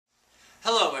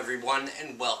Hello everyone,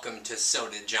 and welcome to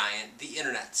Soda Giant, the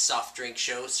internet soft drink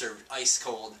show served ice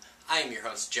cold. I am your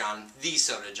host, John, the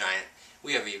Soda Giant.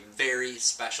 We have a very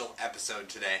special episode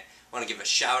today. I want to give a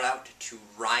shout out to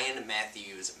Ryan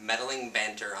Matthews, Meddling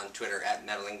Banter on Twitter, at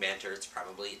Meddling Banter. It's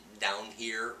probably down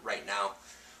here right now,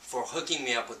 for hooking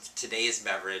me up with today's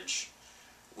beverage.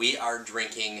 We are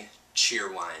drinking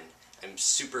Cheerwine. I'm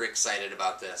super excited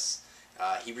about this.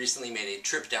 He recently made a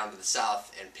trip down to the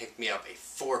south and picked me up a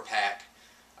 4-pack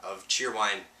of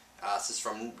Cheerwine. This is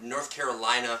from North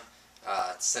Carolina,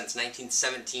 since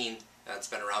 1917. It's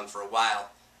been around for a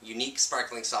while. Unique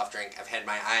sparkling soft drink. I've had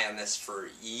my eye on this for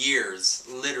years,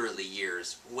 literally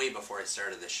years, way before I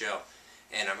started the show.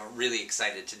 And I'm really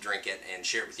excited to drink it and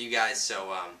share it with you guys.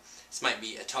 So this might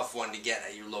be a tough one to get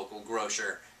at your local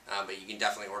grocer, but you can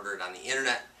definitely order it on the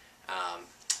internet.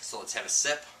 So let's have a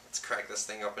sip. Let's crack this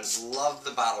thing open. Love the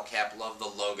bottle cap, love the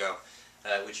logo,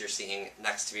 which you're seeing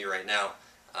next to me right now.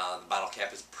 The bottle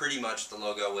cap is pretty much the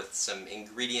logo with some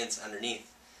ingredients underneath.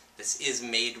 This is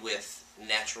made with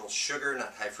natural sugar,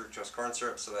 not high fructose corn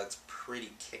syrup, so that's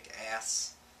pretty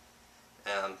kick-ass.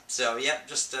 So yeah,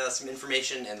 just some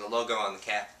information and the logo on the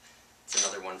cap. It's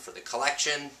another one for the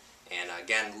collection, and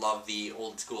again, love the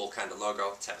old school kind of logo.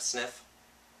 Let's have a sniff.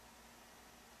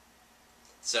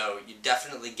 So you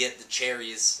definitely get the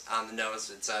cherries on the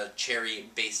nose. It's a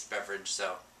cherry-based beverage,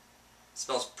 so it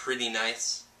smells pretty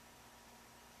nice.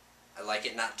 I like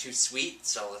it not too sweet,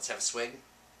 so let's have a swig.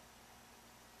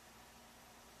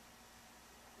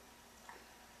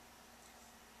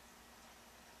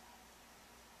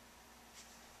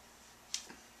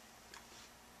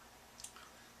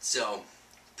 So,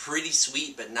 pretty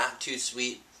sweet, but not too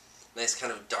sweet. Nice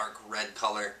kind of dark red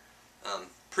color.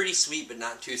 Pretty sweet, but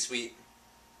not too sweet.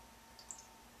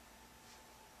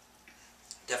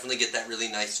 Definitely get that really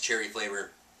nice cherry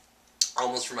flavor.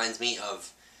 Almost reminds me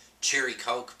of cherry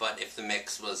Coke, but if the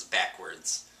mix was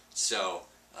backwards. So,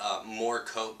 more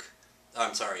Coke,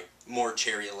 more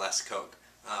cherry, less Coke.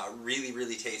 Really,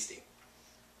 really tasty.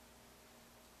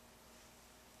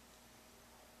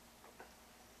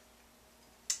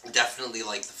 Definitely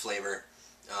like the flavor.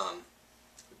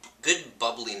 Good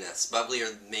bubbliness.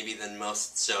 Bubblier maybe than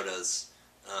most sodas,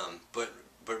 but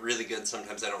really good.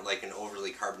 Sometimes I don't like an overly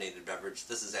carbonated beverage.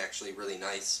 This is actually really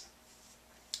nice.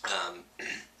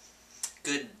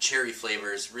 Good cherry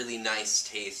flavors, really nice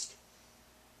taste.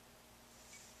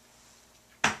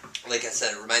 Like I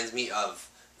said, it reminds me of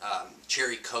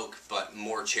cherry Coke, but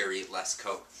more cherry, less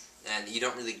Coke. And you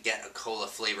don't really get a cola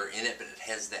flavor in it, but it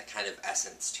has that kind of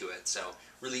essence to it. So,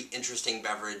 really interesting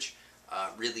beverage,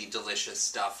 really delicious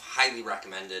stuff, highly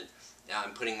recommended.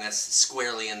 I'm putting this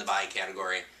squarely in the buy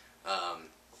category.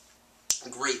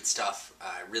 Great stuff.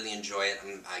 I really enjoy it.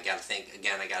 I gotta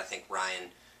thank Ryan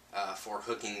for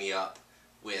hooking me up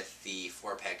with the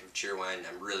 4-pack of Cheerwine.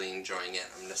 I'm really enjoying it.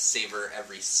 I'm going to savor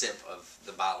every sip of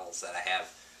the bottles that I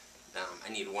have. I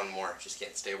need one more, just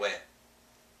can't stay away.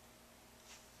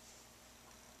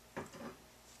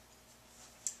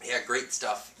 Yeah, great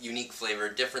stuff. Unique flavor,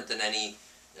 different than any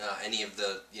of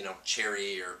the,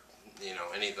 cherry or,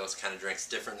 any of those kind of drinks.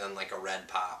 Different than like a Red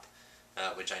Pop,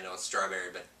 which I know is strawberry,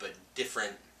 but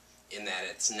different in that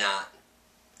it's not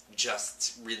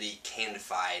just really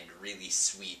candified, really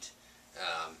sweet.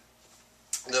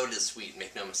 Though it is sweet,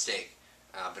 make no mistake,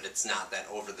 but it's not that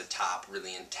over-the-top,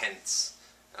 really intense,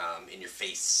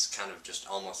 in-your-face, kind of just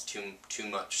almost too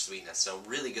much sweetness. So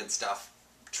really good stuff.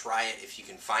 Try it if you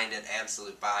can find it.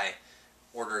 Absolute buy.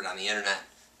 Order it on the internet.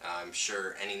 I'm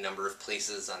sure any number of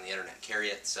places on the internet carry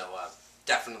it, so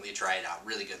definitely try it out.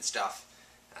 Really good stuff.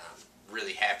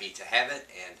 Really happy to have it,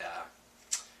 and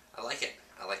I like it.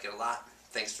 I like it a lot.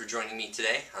 Thanks for joining me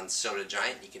today on Soda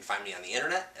Giant. You can find me on the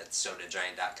internet at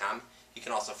sodagiant.com. You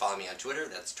can also follow me on Twitter.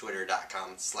 That's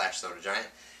twitter.com/sodagiant.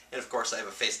 And of course, I have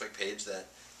a Facebook page that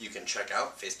you can check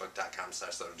out,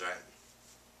 facebook.com/sodagiant.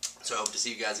 So I hope to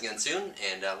see you guys again soon,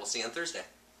 and we'll see you on Thursday.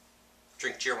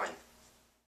 Drink Cheerwine.